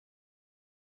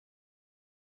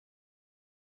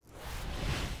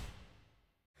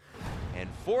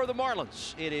For the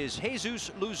Marlins, it is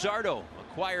Jesus Luzardo,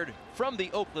 acquired from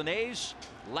the Oakland A's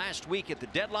last week at the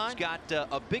deadline. He's got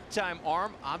a big-time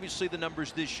arm. Obviously, the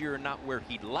numbers this year are not where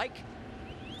he'd like.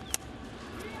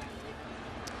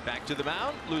 Back to the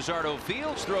mound. Luzardo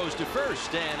fields, throws to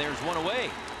first, and there's one away.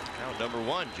 Now number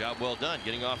one, job well done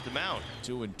getting off the mound.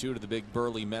 2-2 to the big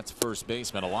burly Mets first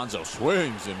baseman. Alonso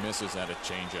swings and misses at a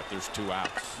changeup. There's 2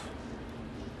 outs.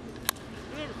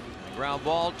 Ground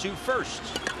ball to first.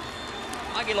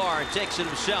 Aguilar takes it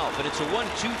himself, and it's a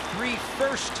 1-2-3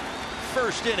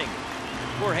 first inning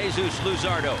for Jesus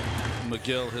Luzardo.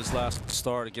 McGill, his last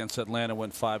start against Atlanta,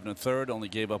 went 5 1/3, only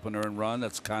gave up an earned run.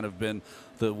 That's kind of been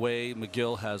the way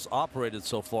McGill has operated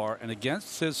so far. And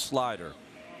against his slider,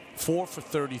 4 for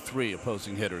 33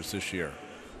 opposing hitters this year.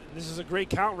 This is a great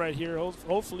count right here.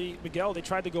 Hopefully, Miguel, they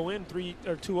tried to go in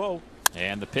 2-0.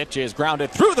 And the pitch is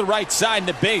grounded through the right side and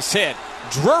a base hit.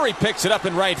 Drury picks it up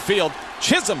in right field.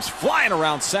 Chisholm's flying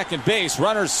around second base.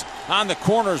 Runners on the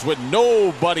corners with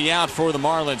nobody out for the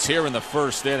Marlins here in the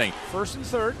first inning. First and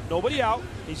third, nobody out.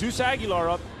 Jesus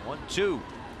Aguilar up. 1-2.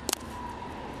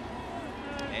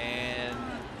 And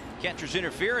catcher's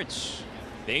interference.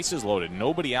 Bases loaded,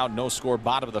 nobody out, no score,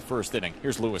 bottom of the first inning.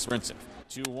 Here's Lewis Brinson.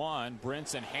 2-1,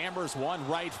 Brinson hammers one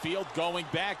right field, going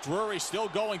back. Drury still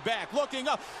going back, looking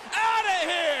up, out of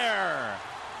here!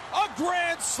 A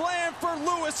grand slam for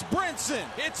Lewis Brinson.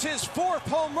 It's his 4th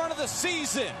home run of the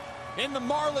season. And the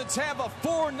Marlins have a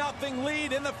 4-0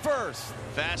 lead in the first.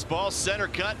 Fastball center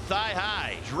cut, thigh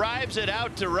high, drives it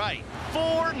out to right.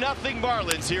 4-0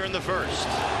 Marlins here in the first.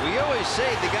 We always say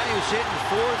the guy who's hitting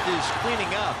 4th is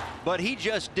cleaning up, but he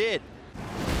just did.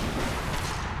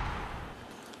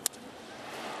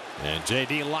 And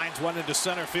J.D. lines one into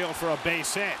center field for a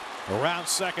base hit. Around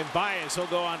second Baez, he'll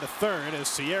go on to third as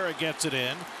Sierra gets it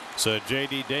in. So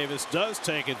J.D. Davis does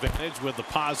take advantage with the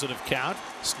positive count.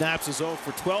 Snaps his 0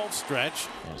 for 12 stretch.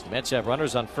 As the Mets have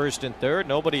runners on first and third,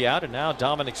 nobody out, and now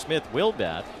Dominic Smith will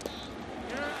bat.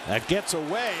 That gets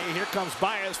away. Here comes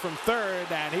Baez from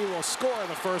third, and he will score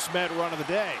the first Met run of the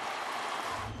day.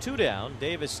 2 down,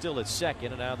 Davis still at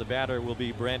second, and now the batter will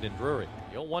be Brandon Drury.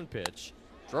 The 0-1 pitch.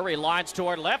 Drury lines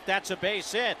toward left. That's a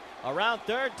base hit. Around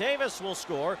third, Davis will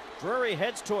score. Drury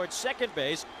heads towards second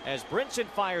base as Brinson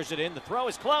fires it in. The throw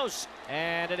is close,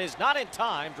 and it is not in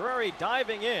time. Drury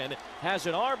diving in has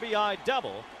an RBI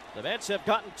double. The Mets have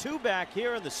gotten 2 back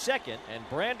here in the second, and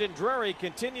Brandon Drury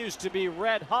continues to be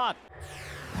red hot.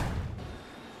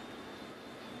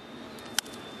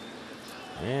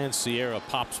 And Sierra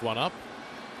pops one up.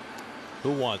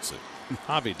 Who wants it?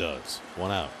 Javi does.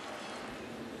 1 out.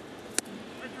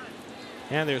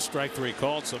 And there's strike 3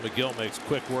 called, so McGill makes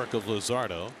quick work of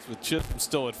Luzardo. With Chisholm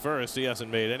still at first, he hasn't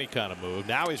made any kind of move.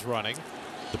 Now he's running.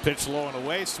 The pitch low and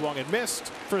away, swung and missed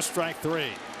for strike 3.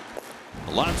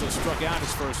 Alonso struck out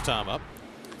his first time up.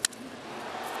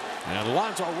 And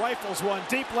Alonso rifles one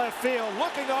deep left field.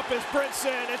 Looking up is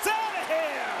Brinson. It's out of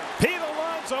here! Pete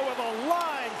Alonso with a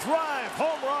line drive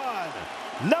home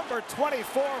run. Number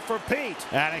 24 for Pete.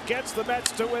 And it gets the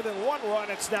Mets to within 1 run.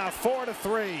 It's now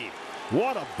 4-3.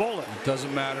 What a bullet. It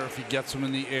doesn't matter if he gets him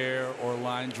in the air or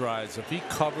line drives. If he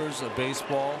covers a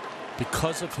baseball,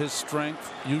 because of his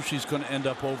strength, usually he's going to end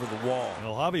up over the wall.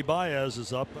 Well, Javi Baez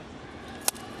is up.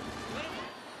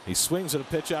 He swings at a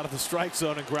pitch out of the strike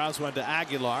zone and grounds one to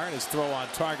Aguilar, and his throw on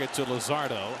target to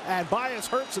Luzardo. And Baez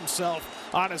hurts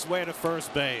himself on his way to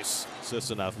first base.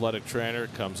 Assistant athletic trainer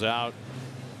comes out.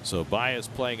 So Baez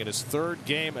playing in his 3rd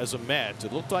game as a Met.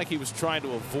 It looked like he was trying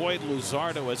to avoid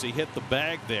Luzardo as he hit the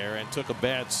bag there and took a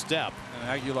bad step. And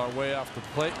Aguilar way off the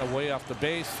plate, way off the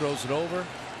base, throws it over.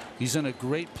 He's in a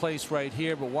great place right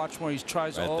here, but watch where he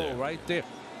tries. Right there.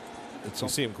 You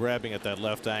see him grabbing at that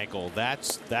left ankle.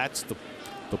 That's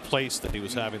the place that he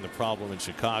was having the problem in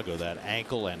Chicago, that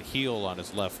ankle and heel on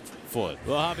his left foot.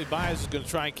 Well, Javi Baez is going to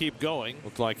try and keep going.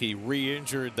 Looked like he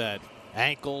re-injured that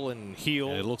ankle and heel.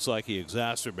 And it looks like he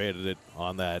exacerbated it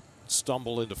on that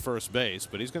stumble into first base,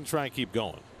 but he's going to try and keep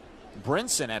going.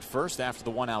 Brinson at first after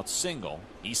the 1-out single.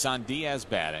 Isan Diaz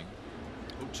batting.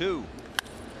 0-2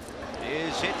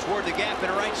 is hit toward the gap in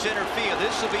right center field.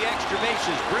 This will be extra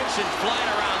bases. Brinson flying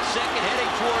around second,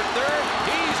 heading toward third.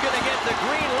 He's going to get the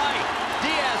green light.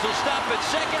 Diaz will stop at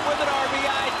second with an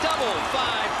RBI double.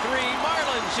 5-3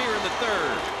 Marlins here in the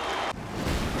 3rd.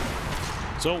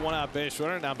 So 1-out base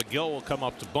runner. Now McGill will come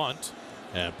up to bunt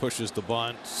and pushes the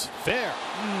bunt fair.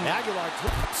 Aguilar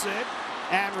drops it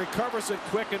and recovers it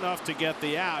quick enough to get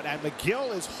the out. And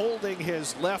McGill is holding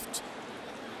his left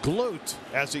glute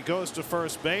as he goes to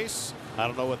first base. I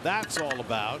don't know what that's all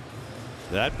about.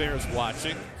 That bears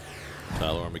watching.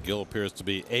 Tyler McGill appears to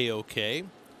be A-OK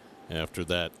after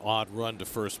that odd run to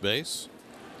first base.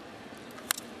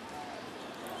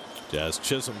 As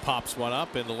Chisholm pops one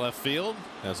up into left field.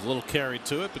 Has a little carry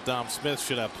to it, but Dom Smith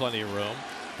should have plenty of room.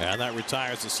 And that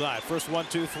retires the side. First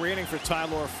 1-2-3 inning for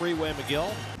Tyler Freeway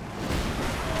McGill.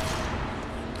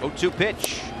 0-2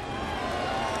 pitch.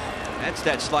 That's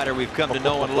that slider we've come to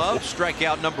know and love.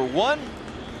 Strikeout number 1.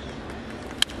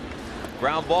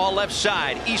 Ground ball left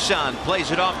side. Isan plays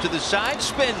it off to the side,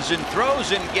 spins and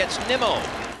throws and gets Nimmo.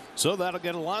 So that'll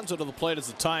get Alonso to the plate as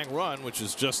the tying run, which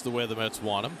is just the way the Mets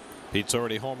want him. Pete's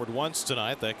already homered once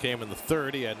tonight. That came in the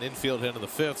 3rd. He had an infield hit in the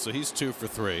 5th, so he's 2 for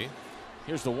 3.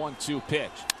 Here's the 1-2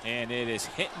 pitch, and it is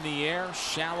hit in the air,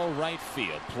 shallow right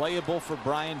field. Playable for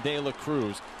Brian De La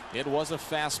Cruz. It was a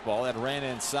fastball that ran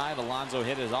inside. Alonso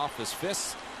hit it off his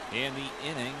fists, and the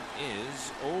inning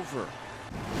is over.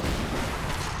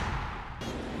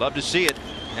 Love to see it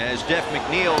as Jeff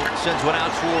McNeil sends one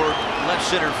out toward left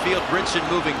center field. Brinson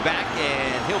moving back,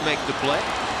 and he'll make the play.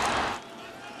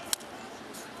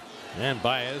 And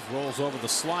Baez rolls over the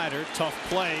slider. Tough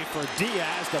play for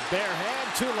Diaz. The bare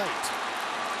hand too late.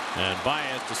 And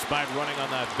Baez, despite running on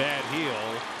that bad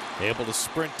heel, able to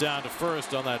sprint down to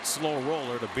first on that slow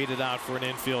roller to beat it out for an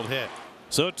infield hit.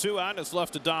 So 2 out, it's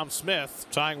left to Dom Smith.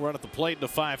 Tying run at the plate in a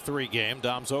 5-3 game.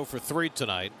 Dom's 0 for 3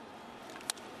 tonight.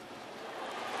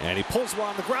 And he pulls one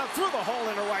on the ground through the hole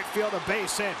into right field, a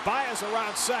base hit. Baez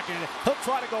around second. He'll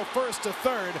try to go first to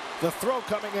third. The throw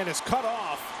coming in is cut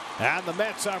off. And the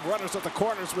Mets have runners at the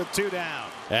corners with 2 down.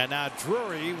 And now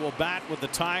Drury will bat with the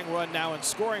tying run now in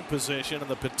scoring position and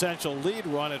the potential lead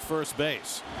run at first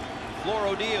base.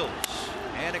 Floro deals.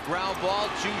 And a ground ball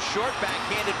too short.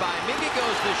 Backhanded by Miggy.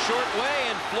 Goes the short way,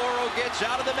 and Floro gets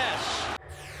out of the mess.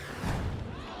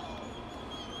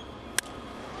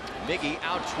 Miggy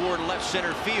out toward left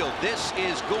center field. This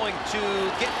is going to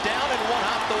get down and one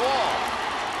hop the wall.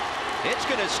 It's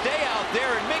going to stay out there,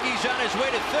 and Miggy's on his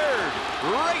way to third.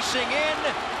 Racing in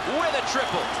with a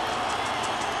triple.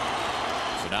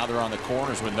 So now they're on the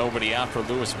corners with nobody out for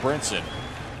Lewis Brinson.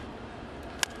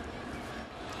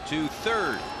 To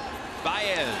third.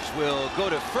 Baez will go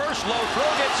to first. Low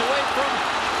throw gets away from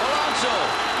Alonso.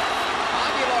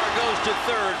 Aguilar goes to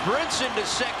third. Brinson to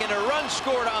second. A run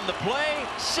scored on the play.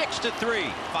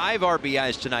 6-3. 5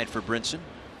 RBIs tonight for Brinson.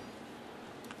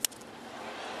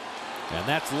 And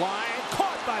that's line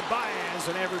caught by Baez,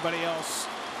 and everybody else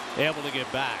able to get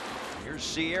back. Here's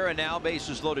Sierra now,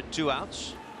 bases loaded, 2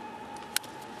 outs.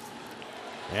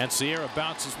 And Sierra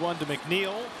bounces one to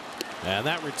McNeil, and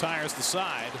that retires the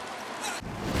side.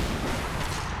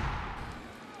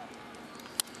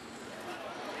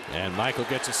 And Michael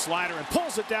gets a slider and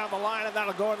pulls it down the line, and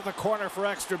that'll go into the corner for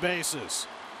extra bases.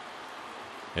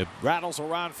 It rattles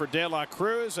around for De La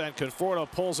Cruz, and Conforto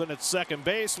pulls in at second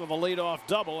base with a leadoff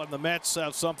double, and the Mets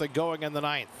have something going in the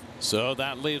 9th. So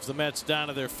that leaves the Mets down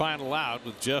to their final out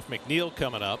with Jeff McNeil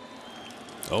coming up.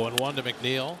 0-1 to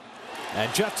McNeil.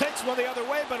 And Jeff takes one the other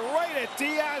way, but right at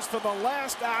Diaz for the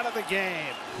last out of the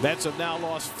game. Mets have now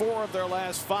lost 4 of their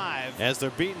last 5 as they're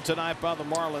beaten tonight by the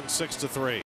Marlins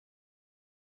 6-3.